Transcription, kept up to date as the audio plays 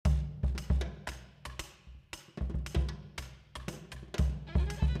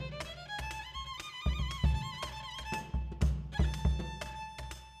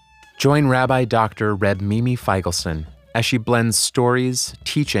Join Rabbi Dr. Reb Mimi Feigelson as she blends stories,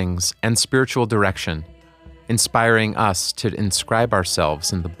 teachings, and spiritual direction, inspiring us to inscribe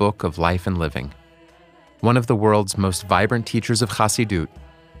ourselves in the book of life and living. One of the world's most vibrant teachers of Chassidut,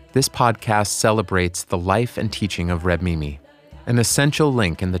 this podcast celebrates the life and teaching of Reb Mimi, an essential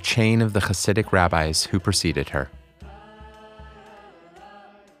link in the chain of the Hasidic rabbis who preceded her.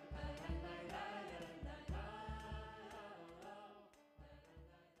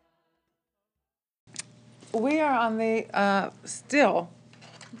 We are on the still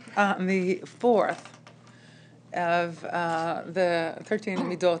on the fourth of the 13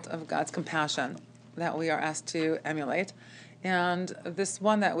 midot of God's compassion that we are asked to emulate, and this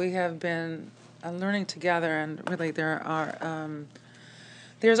one that we have been learning together. And really, there's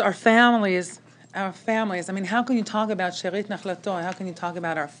our families. Our families. I mean, how can you talk about Sherit Nachlato? How can you talk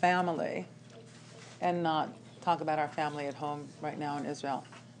about our family and not talk about our family at home right now in Israel?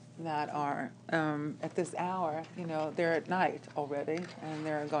 That are at this hour, they're at night already, and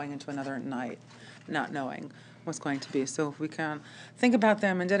they're going into another night, not knowing what's going to be. So if we can think about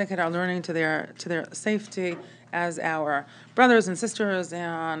them and dedicate our learning to their safety as our brothers and sisters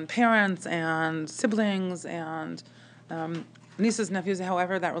and parents and siblings and nieces, nephews,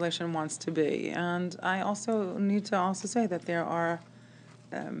 however that relation wants to be. And I also need to say that there are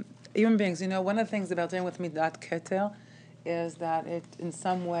human beings. One of the things about dealing with Midat Keter is that it in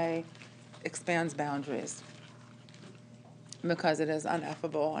some way expands boundaries because it is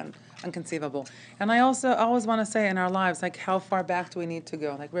ineffable and inconceivable. And I also always want to say in our lives, like, how far back do we need to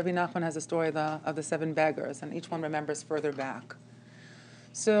go? Like Rabbi Nachman has a story of the 7 beggars, and each one remembers further back.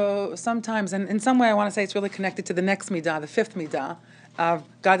 So sometimes, and in some way I want to say it's really connected to the next midah, the 5th midah, of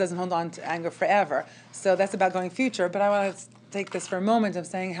God doesn't hold on to anger forever. So that's about going future, but I want to take this for a moment of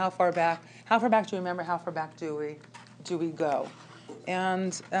saying how far back do you remember, how far back do we go?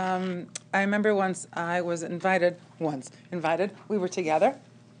 And I remember once I was invited, we were together.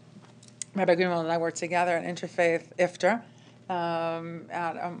 Rabbi Greenwald and I were together at Interfaith Iftar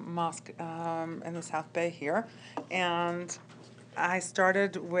at a mosque in the South Bay here. And I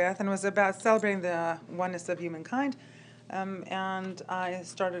started with, and it was about celebrating the oneness of humankind. And I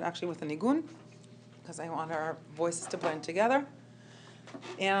started actually with a nigun, because I want our voices to blend together.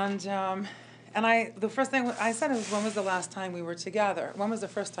 And the first thing I said was, when was the last time we were together? When was the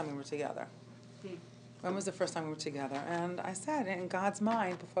first time we were together? When was the first time we were together? And I said, in God's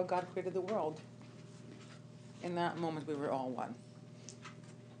mind, before God created the world, in that moment we were all one.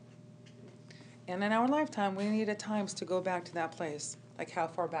 And in our lifetime, we need at times to go back to that place. Like, how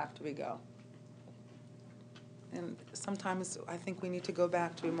far back do we go? And sometimes I think we need to go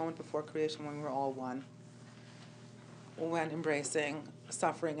back to a moment before creation when we were all one, when embracing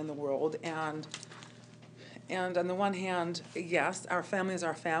suffering in the world. And on the one hand, yes, our family is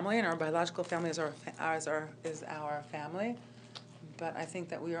our family, and our biological family is our family. But I think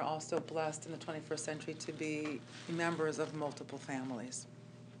that we are also blessed in the 21st century to be members of multiple families.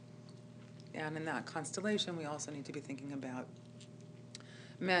 And in that constellation, we also need to be thinking about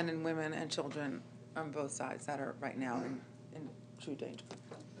men and women and children on both sides that are right now in true danger.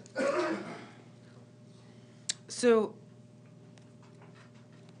 So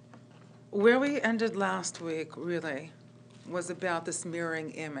where we ended last week, really, was about this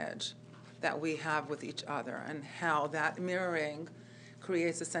mirroring image that we have with each other and how that mirroring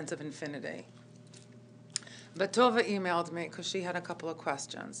creates a sense of infinity. But Tova emailed me because she had a couple of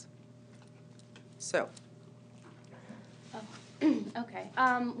questions. So. Okay.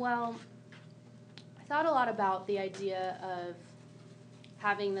 Well, I thought a lot about the idea of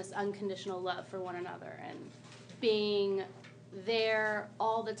having this unconditional love for one another and being there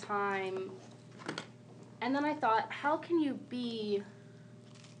all the time. And then I thought, how can you be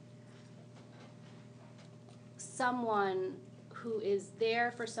someone who is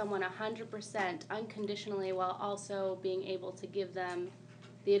there for someone 100% unconditionally while also being able to give them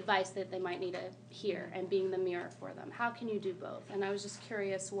the advice that they might need to hear and being the mirror for them? How can you do both? And I was just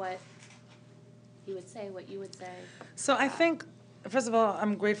curious what you would say, what you would say. So I think, first of all,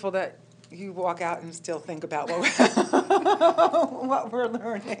 I'm grateful that you walk out and still think about what we're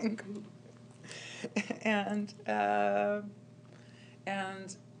learning. And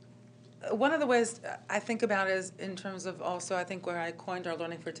one of the ways I think about it is in terms of also, I think, where I coined our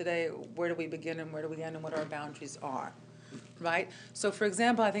learning for today, where do we begin and where do we end and what our boundaries are, right? So, for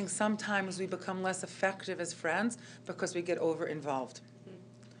example, I think sometimes we become less effective as friends because we get over-involved.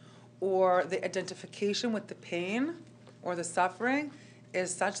 Or the identification with the pain or the suffering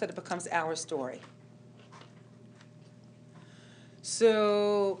is such that it becomes our story.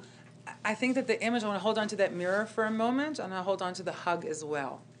 So I think that the image, I want to hold on to that mirror for a moment, and I'll hold on to the hug as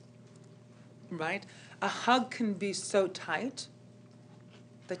well. right? A hug can be so tight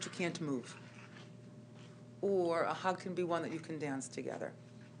that you can't move. Or a hug can be one that you can dance together.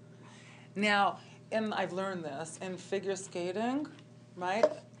 Now, and I've learned this in figure skating, right?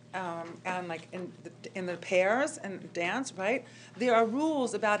 And like in the pairs and dance, right? There are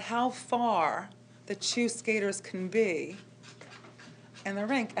rules about how far the two skaters can be in the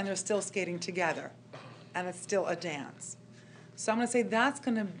rink, and they're still skating together, and it's still a dance. So I'm going to say that's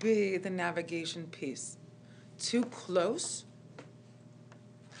going to be the navigation piece. Too close,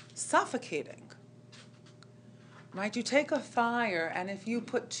 suffocating. Right? You take a fire, and if you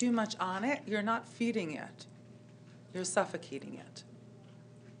put too much on it, you're not feeding it. You're suffocating it.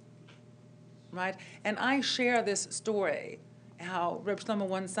 Right? And I share this story, how Reb Shlomo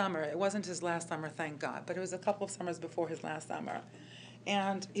one summer, it wasn't his last summer, thank God, but it was a couple of summers before his last summer,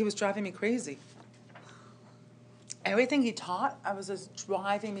 and he was driving me crazy. Everything he taught, I was just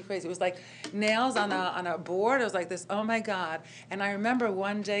driving me crazy. It was like nails on a board. It was like this, oh my God. And I remember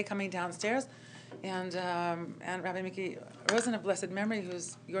one day coming downstairs, and Rabbi Miki Rosen of blessed memory,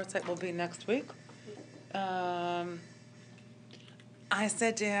 whose your site will be next week, I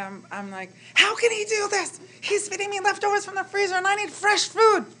said to him, I'm like, how can he do this? He's feeding me leftovers from the freezer, and I need fresh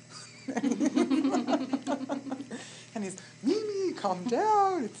food. And he's, Mimi, calm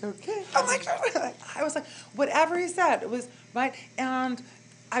down, it's okay. I'm like, I was like, whatever he said, it was right. And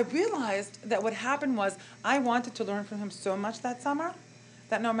I realized that what happened was I wanted to learn from him so much that summer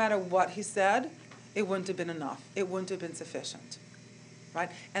that no matter what he said, it wouldn't have been enough. It wouldn't have been sufficient. Right?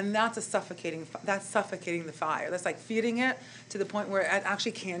 And that's suffocating the fire. That's like feeding it to the point where it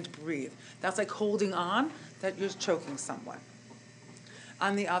actually can't breathe. That's like holding on, that you're choking someone.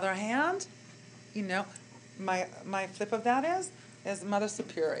 On the other hand, my flip of that is Mother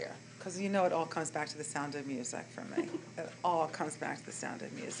Superior. Because it all comes back to the sound of music for me. It all comes back to the sound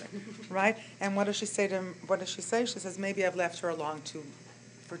of music. Right? And what does she say to him? What does she say? She says, maybe I've left her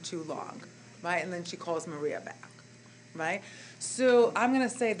for too long. Right? And then she calls Maria back. Right? So I'm going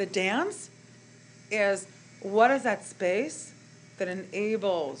to say the dance is what is that space that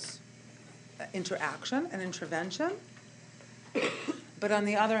enables interaction and intervention, but on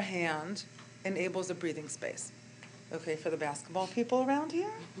the other hand, enables a breathing space. Okay, for the basketball people around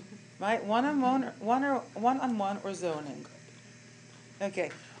here, right? One-on-one or zoning.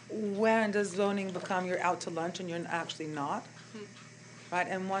 Okay, when does zoning become you're out to lunch and you're actually not? Right,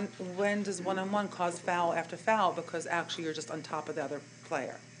 and when does one-on-one cause foul after foul because actually you're just on top of the other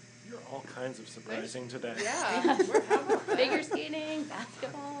player? You're all kinds of surprising today. Yeah, we're having fun. Figure skating,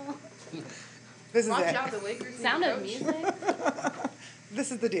 basketball. This is Watch it. out, the Lakers. Sound of music.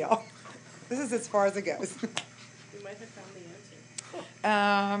 This is the deal. This is as far as it goes. We might have found the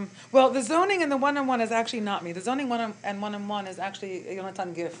answer. Well, the zoning and the one-on-one is actually not me. The zoning one-on-one is actually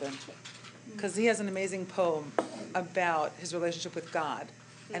Yonatan Giffen, because he has an amazing poem about his relationship with God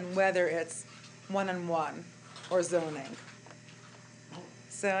and whether it's one-on-one or zoning.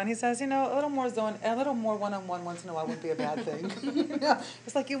 So, and he says, a little more one-on-one once in a while wouldn't be a bad thing.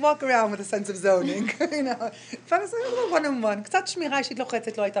 It's like you walk around with a sense of zoning, But it's like a little one-on-one. קצת שמירה שהיא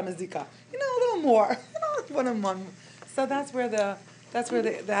לוחצת לא הייתה מזיקה. A little more, one-on-one. So that's where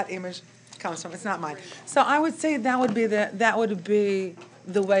that image comes from. It's not mine. So I would say that would be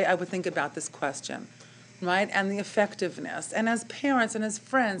the way I would think about this question, right? And the effectiveness. And as parents and as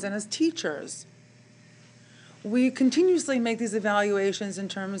friends and as teachers, we continuously make these evaluations in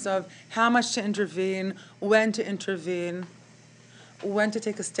terms of how much to intervene, when to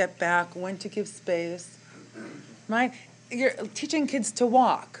take a step back, when to give space, right? You're teaching kids to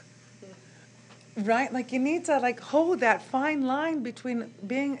walk, right? Like you need to hold that fine line between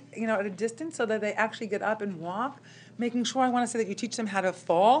being, at a distance so that they actually get up and walk, making sure, I want to say that you teach them how to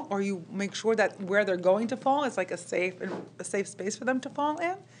fall, or you make sure that where they're going to fall is like a safe space for them to fall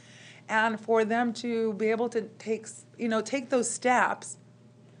in. And for them to be able to take those steps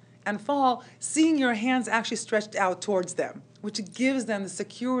and fall, seeing your hands actually stretched out towards them, which gives them the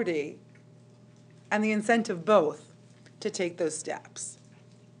security and the incentive both to take those steps.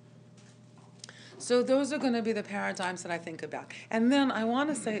 So those are going to be the paradigms that I think about. And then I want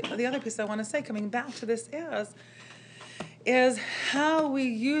to say, the other piece I want to say, coming back to this is how we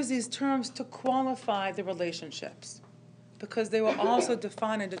use these terms to qualify the relationships, because they will also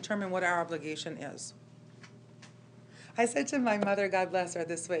define and determine what our obligation is. I said to my mother, God bless her,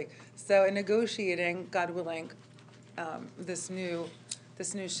 this week, so in negotiating, God willing, this new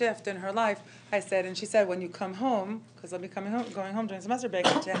shift in her life, I said, and she said, when you come home, because I'll be going home during semester break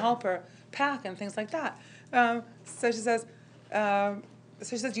to help her pack and things like that. So she says,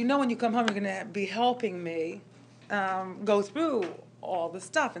 when you come home, you're going to be helping me go through all the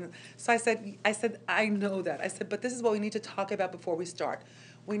stuff. And so I said, I know that. I said, but this is what we need to talk about before we start.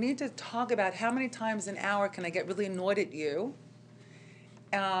 We need to talk about how many times an hour can I get really annoyed at you,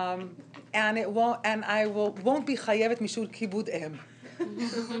 and it won't, and I won't be chayevet mishul kibud em.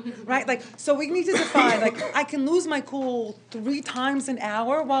 Right? Like, so we need to define, like, I can lose my cool 3 times an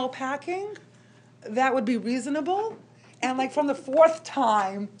hour while packing. That would be reasonable. And like from the 4th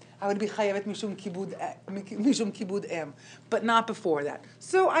time, I would be chayevet mishum kibud em, but not before that.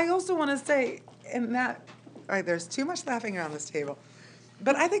 So I also want to say, in that, right, there's too much laughing around this table.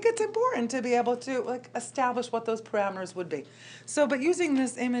 But I think it's important to be able to like establish what those parameters would be. So, but using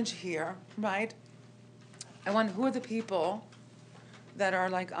this image here, right, I wonder who are the people that are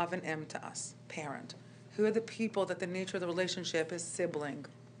like av and em to us, parent? Who are the people that the nature of the relationship is sibling?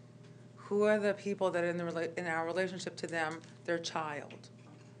 Who are the people that in our relationship to them, their child?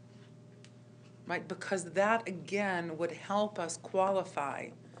 Right? Because that, again, would help us qualify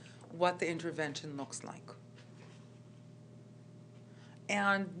what the intervention looks like.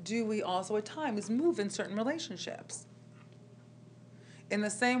 And do we also at times move in certain relationships? In the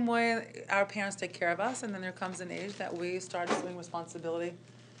same way our parents take care of us, and then there comes an age that we start assuming responsibility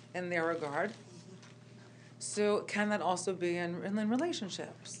in their regard. So can that also be in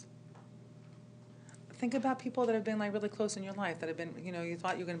relationships? Think about people that have been like really close in your life, that have been, you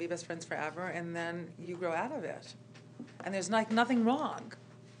thought you were going to be best friends forever, and then you grow out of it. And there's like nothing wrong.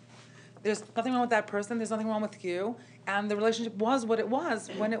 There's nothing wrong with that person, there's nothing wrong with you, and the relationship was what it was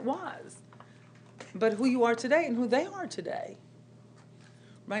when it was. But who you are today and who they are today.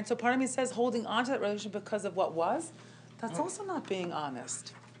 Right? So part of me says holding on to that relationship because of what was, that's also not being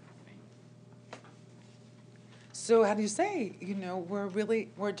honest. So how do you say,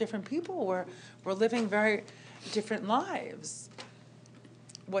 we're different people, we're living very different lives.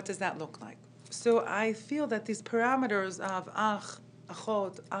 What does that look like? So I feel that these parameters of ach,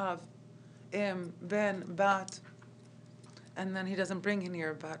 achot, av, im, ben, bat, and then he doesn't bring in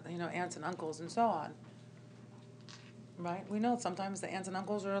here, but, aunts and uncles and so on. Right? We know sometimes the aunts and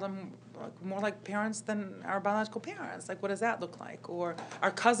uncles are more like parents than our biological parents. Like, what does that look like? Or our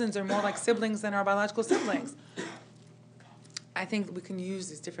cousins are more like siblings than our biological siblings. I think we can use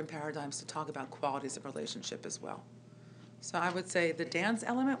these different paradigms to talk about qualities of relationship as well. So I would say the dance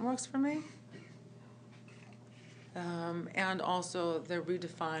element works for me. And also the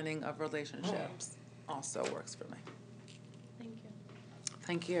redefining of relationships also works for me. Thank you.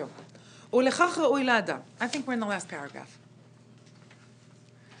 Thank you. ולכך ראוי לאדם. I think we're in the last paragraph.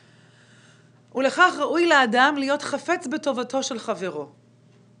 ולכך ראוי לאדם להיות חפץ בטובתו של חברו.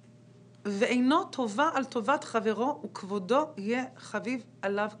 ואינו טובה על טובת חברו, וכבודו יהיה חביב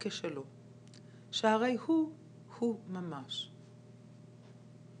עליו כשלו. שהרי הוא ממש.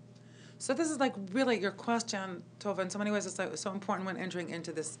 So this is like really your question, Tova, in so many ways it's so important when entering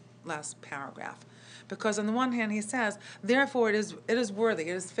into this last paragraph. Because on the one hand he says, therefore it is worthy,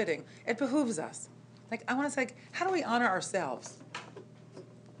 it is fitting, it behooves us. Like, I want to say, how do we honor ourselves?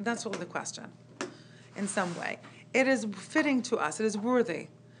 That's really the question, in some way. It is fitting to us, it is worthy,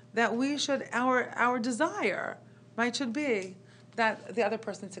 that we should, our desire, right, should be that the other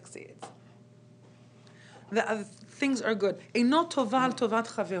person succeeds. That other things are good. Eino tova al tovat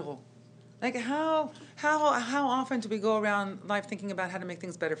chavero. Like, how often do we go around life thinking about how to make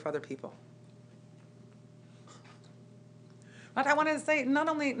things better for other people? But I want to say, not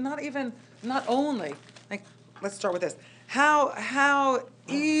only, like, let's start with this. How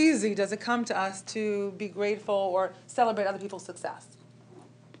easy does it come to us to be grateful or celebrate other people's success?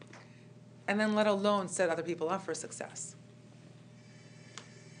 And then let alone set other people up for success.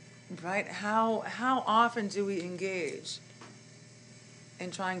 Right? How often do we engage in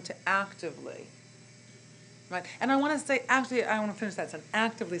trying to actively, right? And I want to say, actually, I want to finish that sentence,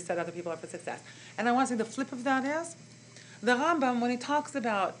 actively set other people up for success. And I want to say the flip of that is, the Rambam, when he talks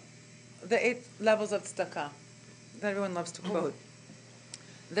about the 8 levels of tzedakah, that everyone loves to quote,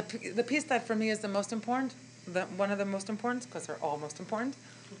 the piece that for me is the most important, one of the most important, because they're all most important,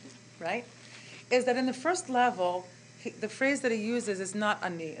 right, is that in the first level, the phrase that he uses is not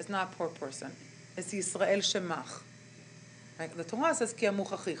ani, it's not poor person, it's Yisrael Shemach. Right? The Torah says ki amuch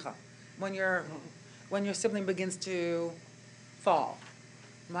achicha, when your sibling begins to fall,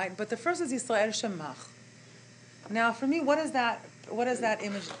 right? But the first is Yisrael Shemach. Now, for me, what does that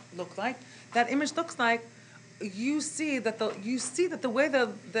image look like? That image looks like you see that the way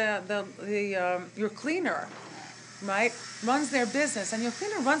your cleaner, right, runs their business, and your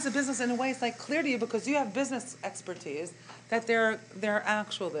cleaner runs the business in a way it's like clear to you because you have business expertise that they're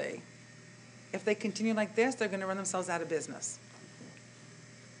actually, if they continue like this, they're going to run themselves out of business,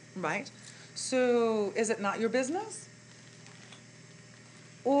 right? So is it not your business?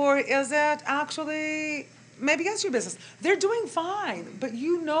 Or is it actually, maybe it's your business? They're doing fine, but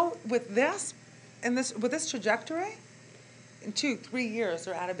with this trajectory, in 2-3 years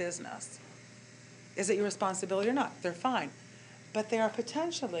they're out of business. Is it your responsibility or not? They're fine. But they are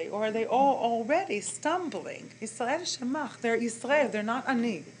potentially, or are they all already stumbling? Yisrael Shemach, they're Yisrael, they're not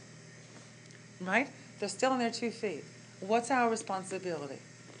Ani. Right? They're still on their 2 feet. What's our responsibility?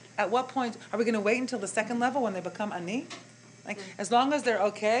 At what point, are we going to wait until the second level when they become Ani? Like, as long as they're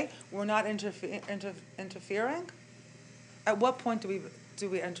okay, we're not interfering. At what point do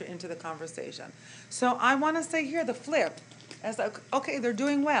we enter into the conversation? So I want to say here the flip, as like, okay, they're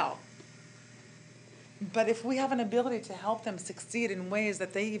doing well. But if we have an ability to help them succeed in ways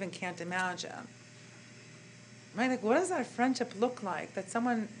that they even can't imagine, right? Like, what does that friendship look like? That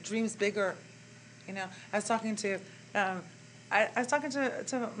someone dreams bigger. I was talking to my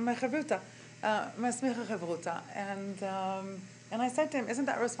chavruta, my smicha chavruta, and I said to him, "Isn't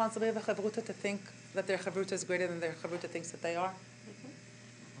that a responsibility of a chavruta to think that their chavruta is greater than their chavruta thinks that they are?"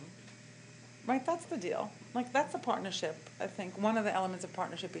 Right, that's the deal. Like, that's a partnership, I think. One of the elements of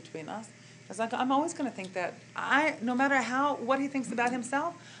partnership between us. It's like, I'm always going to think that no matter what he thinks about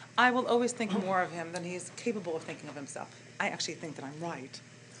himself, I will always think more of him than he's capable of thinking of himself. I actually think that I'm right.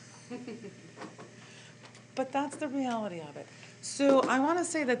 But that's the reality of it. So I want to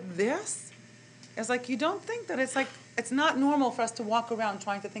say that this is like, you don't think that it's not normal for us to walk around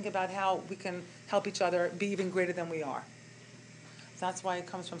trying to think about how we can help each other be even greater than we are. That's why it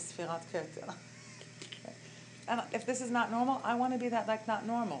comes from Sfirat Keter. And if this is not normal, I want to be that like not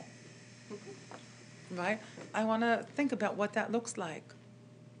normal. Right? I want to think about what that looks like.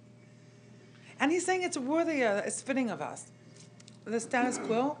 And he's saying it's worthy, it's fitting of us. The status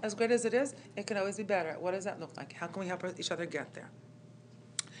quo, as great as it is, it can always be better. What does that look like? How can we help each other get there?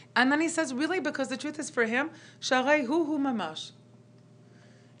 And then he says, really, because the truth is for him, Sharei hu mamash.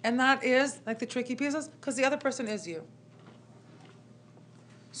 And that is, like the tricky pieces, because the other person is you.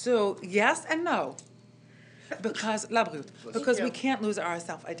 So, yes and no. Because we can't lose our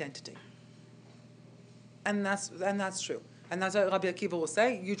self-identity. And that's true. And that's what Rabbi Akiva will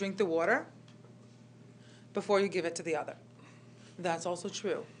say, you drink the water before you give it to the other. That's also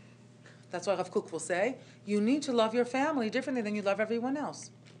true. That's why Rav Kook will say, you need to love your family differently than you love everyone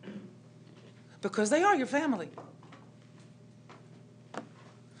else. Because they are your family.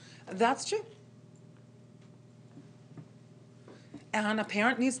 That's true. And a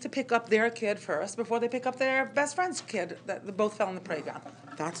parent needs to pick up their kid first before they pick up their best friend's kid that both fell in the playground.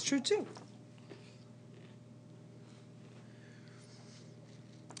 That's true too.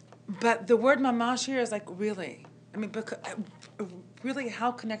 But the word mamash here is like really. I mean, really,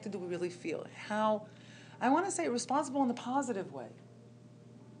 how connected do we really feel? I want to say responsible in the positive way.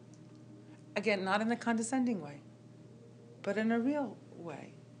 Again, not in a condescending way, but in a real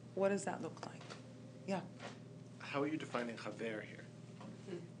way. What does that look like? Yeah. How are you defining chaver here?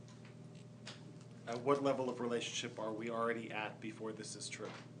 At what level of relationship are we already at before this is true?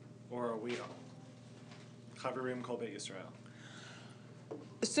 Or are we chaverim kol beit Yisrael?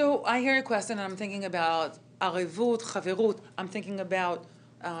 So I hear a question, and I'm thinking about arevut, chaverut. I'm thinking about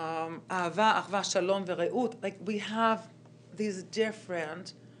ahava, achva, shalom, vereut. Like, we have these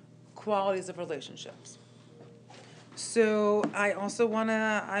different qualities of relationships. So I also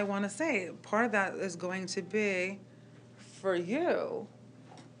wanna say part of that is going to be for you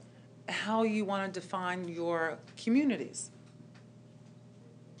how you want to define your communities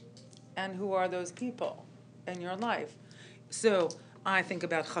and who are those people in your life. So I think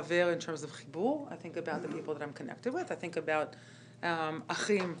about chaver in terms of chibur. I think about the people that I'm connected with. I think about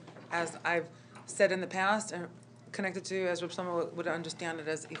achim, as I've said in the past, and connected to, as Reb Shlomo would understand it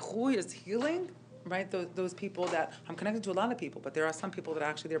as ichui, as healing, right? Those people that, I'm connected to a lot of people, but there are some people that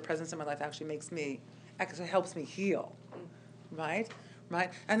actually, their presence in my life actually helps me heal, right?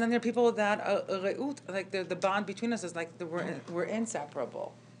 Right? And then there are people that, reut, like the bond between us is like we're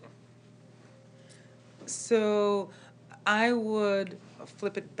inseparable. So I would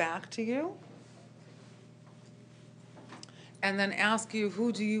flip it back to you and then ask you,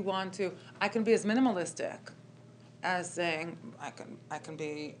 who do you want to, I can be as minimalistic as saying, I can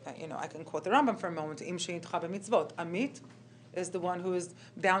be, I can quote the Rambam for a moment, Im she'itcha b'mitzvot. Amit is the one who is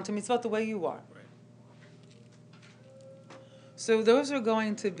bound to mitzvot the way you are. Right. So those are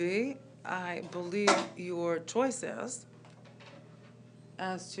going to be, I believe, your choices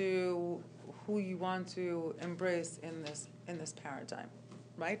as to who you want to embrace in this paradigm,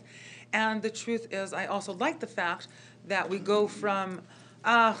 right? And the truth is, I also like the fact that we go from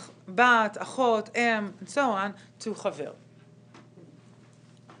ach, bat, achot, em, and so on, to chaver.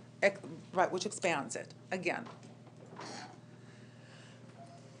 Right, which expands it. Again,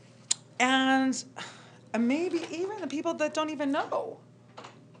 And maybe even the people that don't even know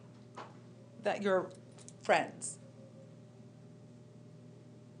that you're friends.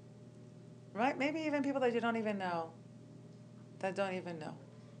 Right? Maybe even people that you don't even know.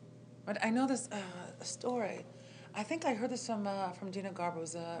 But I know this story. I think I heard this from Dina Garber,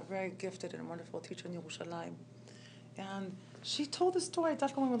 who's a very gifted and wonderful teacher in Yerushalayim. And she told the story,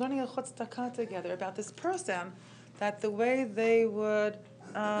 when we were learning Hilchot Tzedakah together, about this person, that the way they would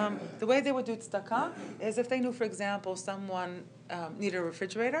do tzedakah is if they knew, for example, someone needed a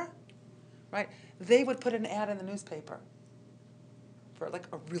refrigerator, right? They would put an ad in the newspaper for like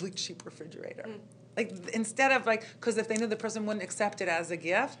a really cheap refrigerator. Like instead of like, because if they knew the person wouldn't accept it as a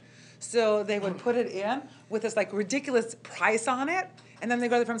gift, so they would put it in with this like ridiculous price on it, and then they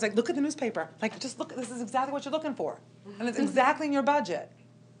go to the firm and say, look at the newspaper. Like, just look, this is exactly what you're looking for. And it's exactly in your budget.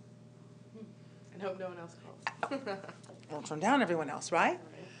 And hope no one else calls. Won't turn down everyone else, right?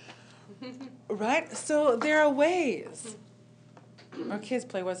 Right? So there are ways. Our kids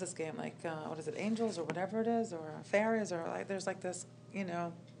play, what's this game? Like, what is it, Angels or whatever it is, or Fairies, or like, there's like this, game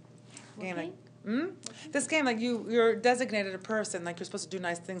like, this game, like you're designated a person, like you're supposed to do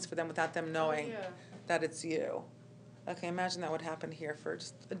nice things for them without them knowing that it's you. Okay, imagine that would happen here for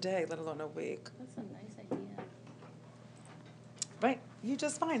just a day, let alone a week. That's a nice idea. Right? You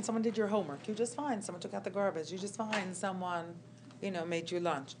just find someone did your homework. You just find someone took out the garbage. You just find someone, made you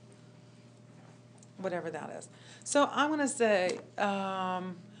lunch. Whatever that is. So I'm going to say,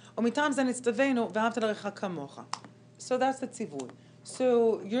 so that's the tzivui.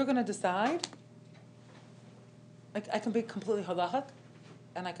 So you're going to decide. I can be completely halachic,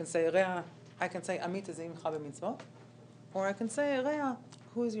 and I can say amit zim chabe mitzvot, or I can say rea,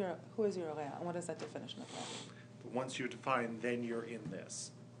 who is your rea, and what is that definition of that? Once you define, then you're in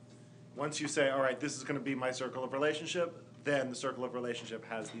this. Once you say, all right, this is going to be my circle of relationship, then the circle of relationship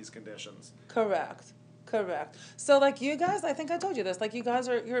has these conditions. Correct. So like you guys, I think I told you this, like you guys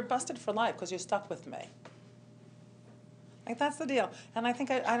you're busted for life because you're stuck with me. Like that's the deal. And I think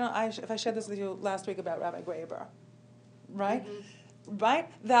if I shared this with you last week about Rabbi Graber, right? Mm-hmm. Right?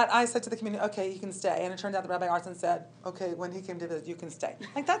 That I said to the community, okay, you can stay. And it turned out that Rabbi Arson said, okay, when he came to visit, you can stay.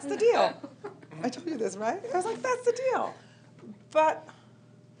 Like that's the deal. I told you this, right? I was like, that's the deal. But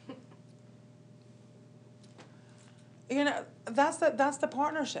that's the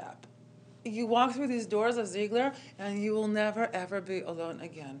partnership. You walk through these doors of Ziegler, and you will never, ever be alone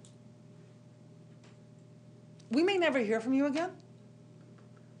again. We may never hear from you again.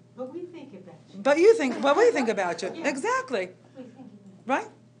 But we think about you. But we think about you. Yeah. Exactly. We think about you. Right?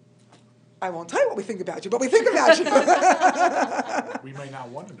 I won't tell you what we think about you, but we think about you. We may not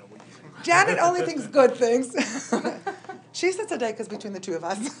want to know what you think. Janet only thinks good things. She sits a decus between the two of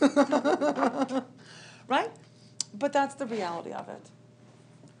us. Right? But that's the reality of it.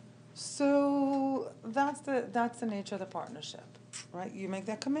 So that's the nature of the partnership, right? You make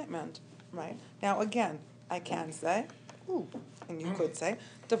that commitment, right? Now again, I can say, and you could say,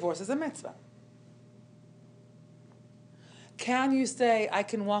 divorce is a mitzvah. Can you say, I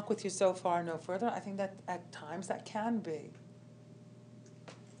can walk with you so far, no further? I think that at times that can be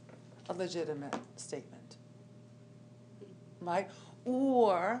a legitimate statement, right?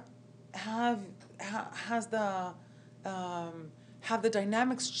 Or have the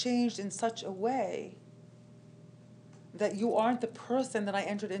dynamics changed in such a way that you aren't the person that I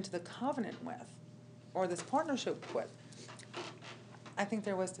entered into the covenant with or this partnership with? I think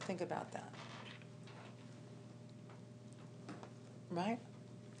there was to think about that. Right?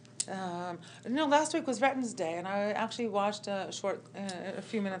 Last week was Veterans Day, and I actually watched a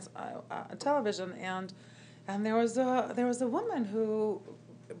few minutes on television, and there was a woman who,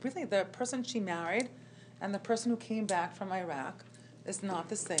 really, the person she married and the person who came back from Iraq is not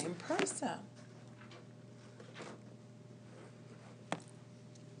the same person.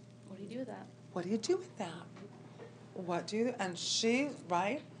 What do you do with that? What do you do with that? And she,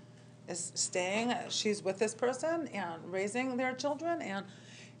 right, is staying, she's with this person and raising their children,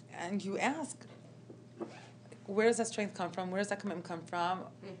 and you ask, where does that strength come from? Where does that commitment come from?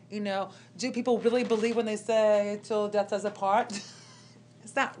 Do people really believe when they say, till death us apart?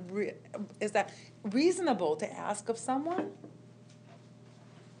 Is that reasonable to ask of someone?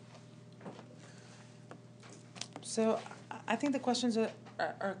 So I think the questions are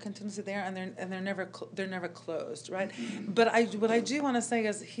continuously there, and they're never closed, right? But what I do want to say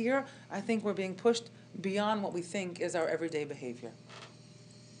is here, I think we're being pushed beyond what we think is our everyday behavior.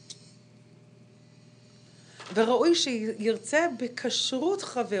 וראוי שירצה בכשרות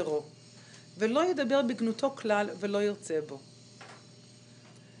חברו, ולא ידבר בגנותו כלל ולא ירצה בו.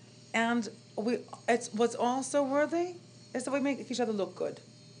 And what's also worthy is that we make each other look good.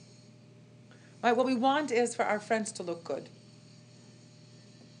 Right? What we want is for our friends to look good.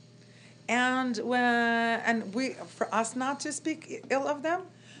 And for us not to speak ill of them,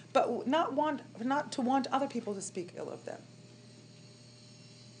 but not to want other people to speak ill of them.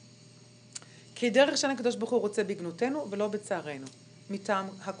 כדרך שאין הקדוש ברוך הוא רוצה בגנותנו ולא בצערנו, מטעם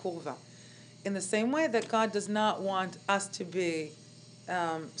הקורבה. In the same way that God does not want us to be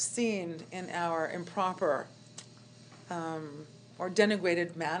seen in our improper or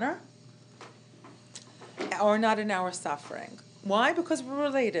denigrated manner, or not in our suffering. Why? Because we're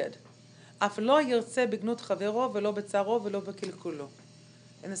related. אף לא ירצה בגנות חברו ולא בצערו ולא בקלקולו.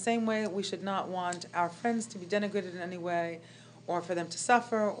 In the same way, we should not want our friends to be denigrated in any way, or for them to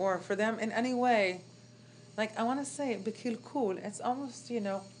suffer, or for them in any way. Like, I want to say, b'kilkul, it's almost,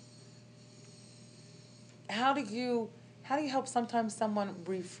 how do you help sometimes someone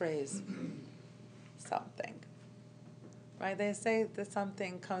rephrase something? Right? They say that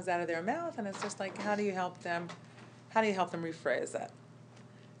something comes out of their mouth, and it's just like, how do you help them rephrase it?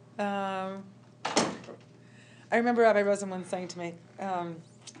 I remember Rabbi Rosen once saying to me,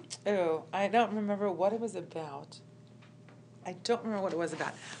 I don't remember what it was about.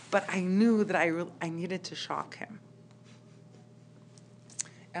 But I knew that I needed to shock him.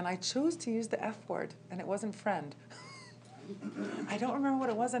 And I chose to use the F word, and it wasn't friend. I don't remember what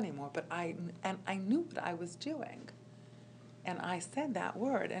it was anymore, but I knew what I was doing. And I said that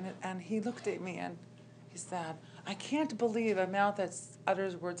word, and he looked at me and he said, I can't believe a mouth that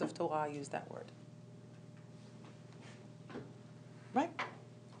utters words of Torah used that word. Right?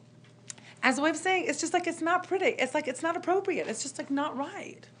 As a way of saying, it's just like it's not pretty. It's like it's not appropriate. It's just like not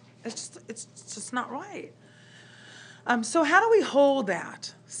right. It's just not right. So how do we hold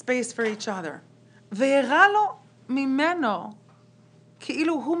that space for each other? והראה לו ממנו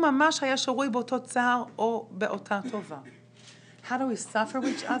כאילו הוא ממש היה שרוי באותו צער או באותה טובה. How do we suffer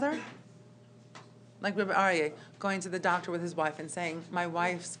with each other? Like Rabbi Aryeh going to the doctor with his wife and saying, my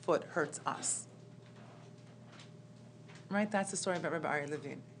wife's foot hurts us. Right? That's the story about Rabbi Aryeh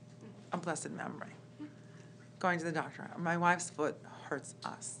Levine. A blessed memory. Going to the doctor, my wife's foot hurts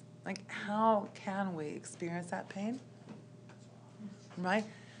us. Like, how can we experience that pain? Right?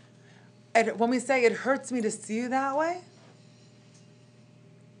 And when we say it hurts me to see you that way,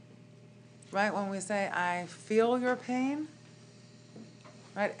 right? When we say I feel your pain,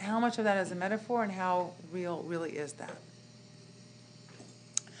 right? How much of that is a metaphor and how real really is that?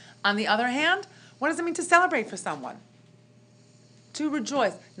 On the other hand, what does it mean to celebrate for someone? To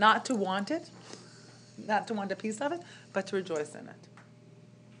rejoice, not to want it, not to want a piece of it, but to rejoice in it.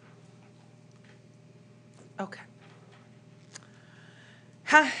 Okay.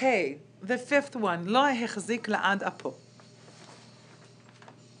 Ha-hey, the fifth one, lo hechzik la'ad apo.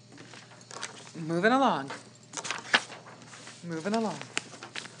 Moving along.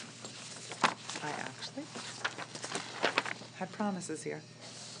 I actually had promises here.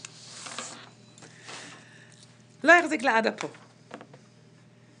 לא יחזיק לעד אפו.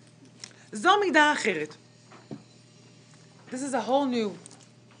 זו מידה אחרת. This is a whole new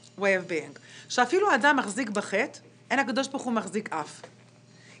way of being. שאפילו האדם מחזיק בחטא, אין הקדוש ברוך הוא מחזיק אף.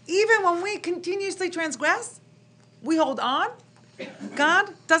 Even when we continuously transgress, we hold on,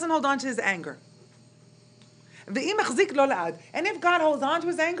 God doesn't hold on to his anger. ואם מחזיק לא לעד. And if God holds on to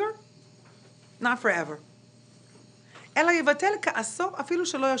his anger, not forever. אלא יבטל כעסו אפילו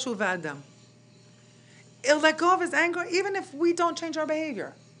שלא ישוב האדם. He'll let go of his anger even if we don't change our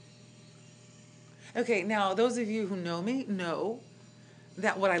behavior. Okay, now those of you who know me know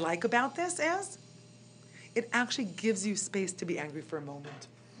that what I like about this is it actually gives you space to be angry for a moment.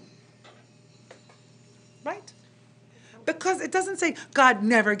 Right? Because it doesn't say God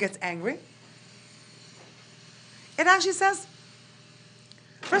never gets angry. It actually says,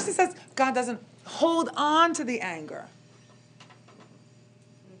 first it says God doesn't hold on to the anger.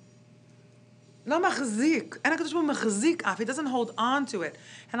 לא מחזיק. אין הקדוש ברוך הוא מחזיק אף. He doesn't hold on to it.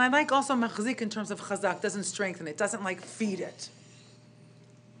 And I like also מחזיק in terms of chazak. Doesn't strengthen it. Doesn't like feed it.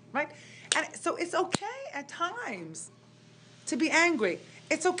 Right? And so it's okay at times to be angry.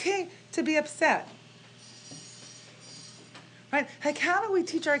 It's okay to be upset. Right? Like, how do we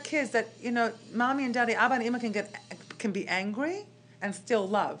teach our kids that, mommy and daddy, abba and ima can be angry and still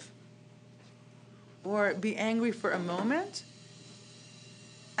love? Or be angry for a moment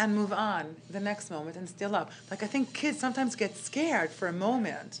and move on the next moment and still love. Like, I think kids sometimes get scared for a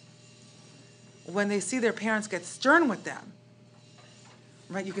moment when they see their parents get stern with them.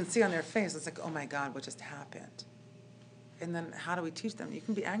 Right? You can see on their face, it's like, oh my God, what just happened? And then how do we teach them? You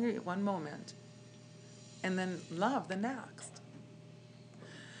can be angry at one moment and then love the next.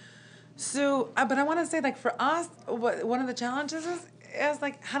 So, but I want to say, like, for us, one of the challenges is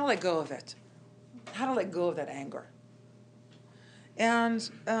like how to let go of it. how to let go of that anger. And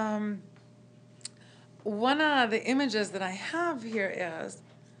one of the images that I have here is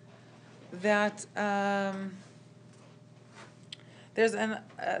that there's an.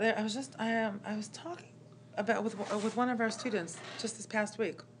 I was talking about with one of our students just this past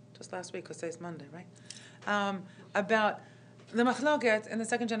week, just last week, because today's Monday, right? About the machloket in the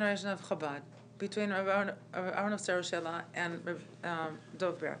second generation of Chabad between Rav Aaron of Sarashela and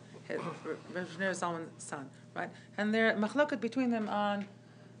Devorah, Rav Shneur Zalman's son, right? And there machloket between them on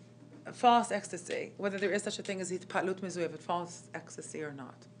false ecstasy, whether there is such a thing as hitpalut mezuyah, false ecstasy or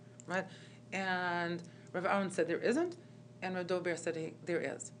not, right? And Rav Aaron said there isn't, and Rav Devorah said there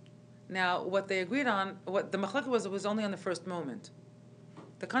is. Now, what they agreed on, what the machloket was only on the first moment.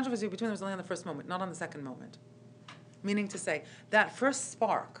 The controversy between them was only on the first moment, not on the second moment. Meaning to say, that first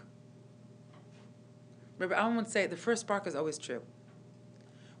spark, Rabbi Aaron would say, the first spark is always true.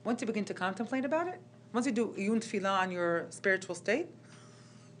 Once you begin to contemplate about it, once you do iyun tefillah on your spiritual state,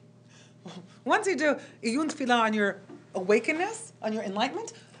 once you do iyun tefillah on your awakeness, on your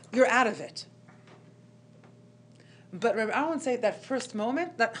enlightenment, you're out of it. But Rabbi Aaron would say that first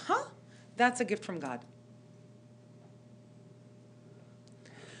moment, that's a gift from God.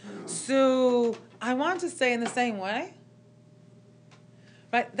 So I want to say in the same way,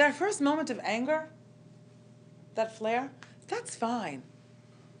 right, that first moment of anger, that flare, that's fine.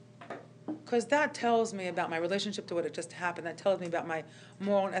 Because that tells me about my relationship to what had just happened. That tells me about my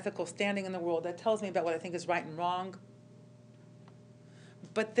moral and ethical standing in the world. That tells me about what I think is right and wrong.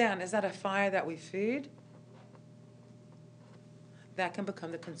 But then, is that a fire that we feed? That can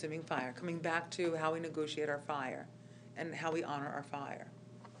become the consuming fire. Coming back to how we negotiate our fire and how we honor our fire.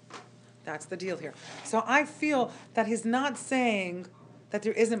 That's the deal here. So I feel that he's not saying that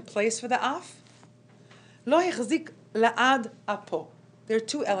there isn't place for the af. Lo hechzik la'ad apo. There are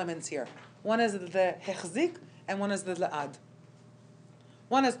two elements here. One is the hechzik and one is the la'ad.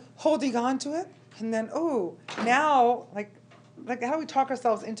 One is holding on to it, and then, now, like how do we talk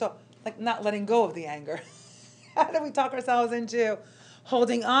ourselves into, not letting go of the anger? How do we talk ourselves into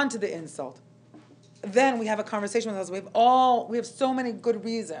holding on to the insult? Then we have a conversation with us. We have so many good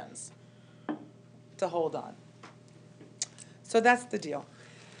reasons to hold on. So that's the deal.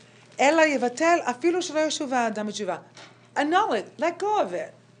 Annul it. Let go of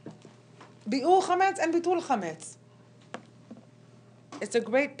it. Bi'ul chametz and bitul chametz. It's a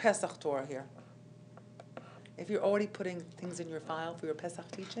great Pesach Torah here. If you're already putting things in your file for your Pesach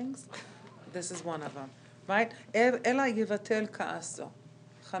teachings, this is one of them, right? Ela yivatel ka'aso.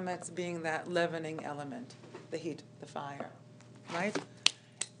 Chametz being that leavening element, the heat, the fire, right?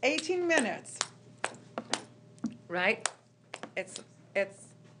 18 minutes, right? It's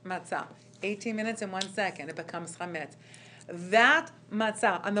matzah. 18 minutes and 1 second, it becomes chametz. That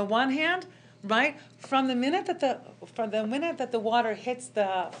matzah, on the one hand, right, from the minute that the water hits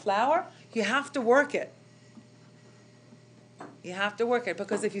the flour, you have to work it. You have to work it,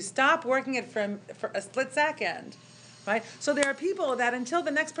 because if you stop working it for a split second, right? So there are people that until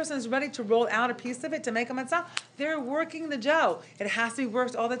the next person is ready to roll out a piece of it to make a matzah, they're working the dough. It has to be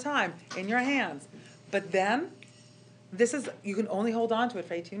worked all the time in your hands. But then, you can only hold on to it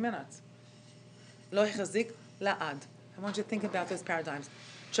for 18 minutes. Lo chazik la'ad. I want you to think about those paradigms.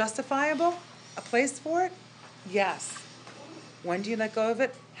 Justifiable? A place for it? Yes. When do you let go of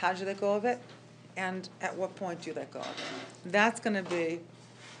it? How do you let go of it? And at what point do you let go of it? That's going to be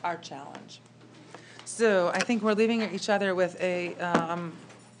our challenge. So I think we're leaving each other with a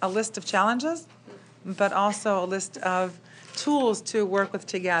list of challenges, but also a list of tools to work with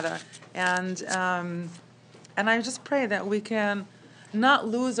together. And I just pray that we can not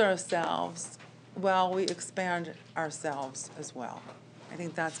lose ourselves while we expand ourselves as well. I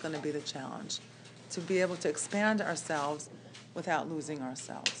think that's going to be the challenge, to be able to expand ourselves without losing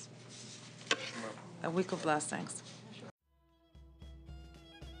ourselves. A week of blessings.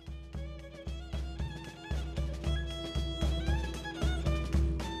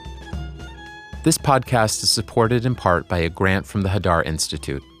 This podcast is supported in part by a grant from the Hadar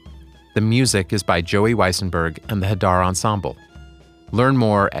Institute. The music is by Joey Weissenberg and the Hadar Ensemble. Learn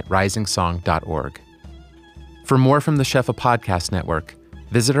more at risingsong.org. For more from the Shefa Podcast Network,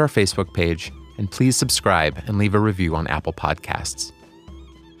 visit our Facebook page and please subscribe and leave a review on Apple Podcasts.